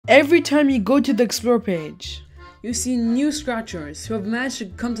Every time you go to the explore page, you see new scratchers who have managed to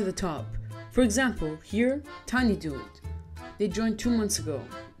come to the top. For example, here, Tiny Dude. They joined 2 months ago.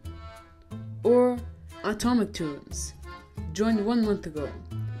 Or Atomic Tunes, joined 1 month ago.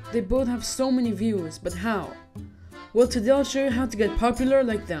 They both have so many views, but how? Well, today I'll show you how to get popular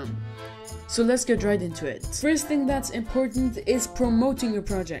like them. So let's get right into it. First thing that's important is promoting your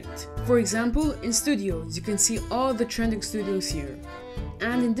project. For example, in studios, you can see all the trending studios here,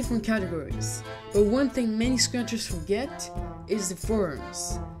 and in different categories. But one thing many scratchers forget is the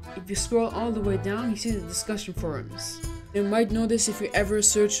forums. If you scroll all the way down, you see the discussion forums. You might notice if you ever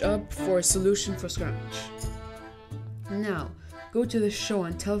search up for a solution for Scratch. Now, go to the show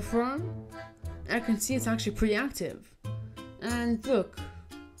and tell forum. I can see it's actually pretty active. And look,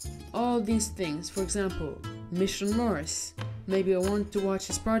 all these things, for example, Mission Mars. Maybe I want to watch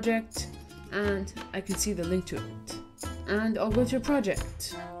this project, and I can see the link to it. And I'll go to your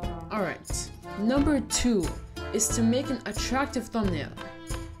project. Alright, number 2 is to make an attractive thumbnail.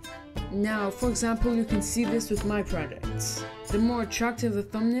 Now, for example, you can see this with my projects. The more attractive the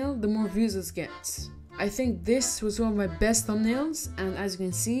thumbnail, the more views it gets. I think this was one of my best thumbnails, and as you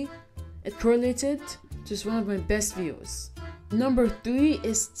can see, it correlated to one of my best views. Number 3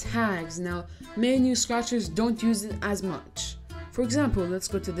 is tags. Now, many new scratchers don't use it as much. For example, let's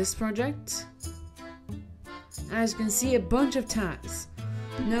go to this project. As you can see, a bunch of tags.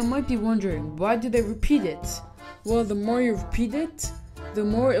 Now, you might be wondering, why do they repeat it? Well, the more you repeat it, the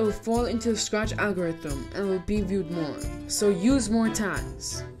more it will fall into the Scratch algorithm and will be viewed more. So use more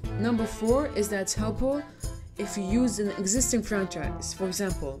tags. Number 4 is that it's helpful if you use an existing franchise. For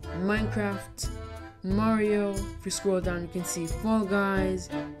example, Minecraft, Mario. If you scroll down, you can see Fall Guys,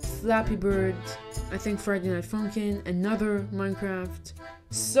 Flappy Bird, I think Friday Night Funkin', another Minecraft.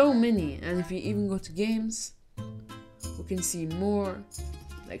 So many. And if you even go to games, we can see more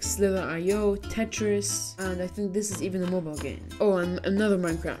like Slither.io, Tetris, and I think this is even a mobile game. Oh, and another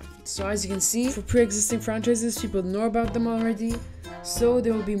Minecraft. So as you can see, for pre-existing franchises, people know about them already, so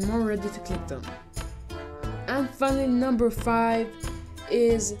they will be more ready to click them. And finally, number 5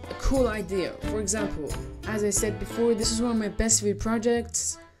 is a cool idea. For example, as I said before, this is one of my best viewed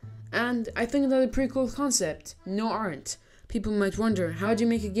projects, and I think another pretty cool concept, no art. People might wonder, how do you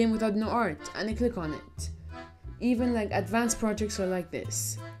make a game without no art? And I click on it. Even like advanced projects are like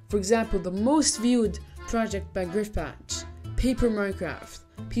this. For example, the most viewed project by Griffpatch, Paper Minecraft.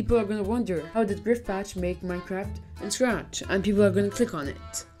 People are going to wonder, how did Griffpatch make Minecraft in Scratch? And people are going to click on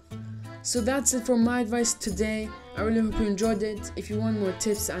it. So that's it for my advice today. I really hope you enjoyed it. If you want more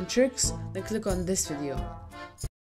tips and tricks, then click on this video.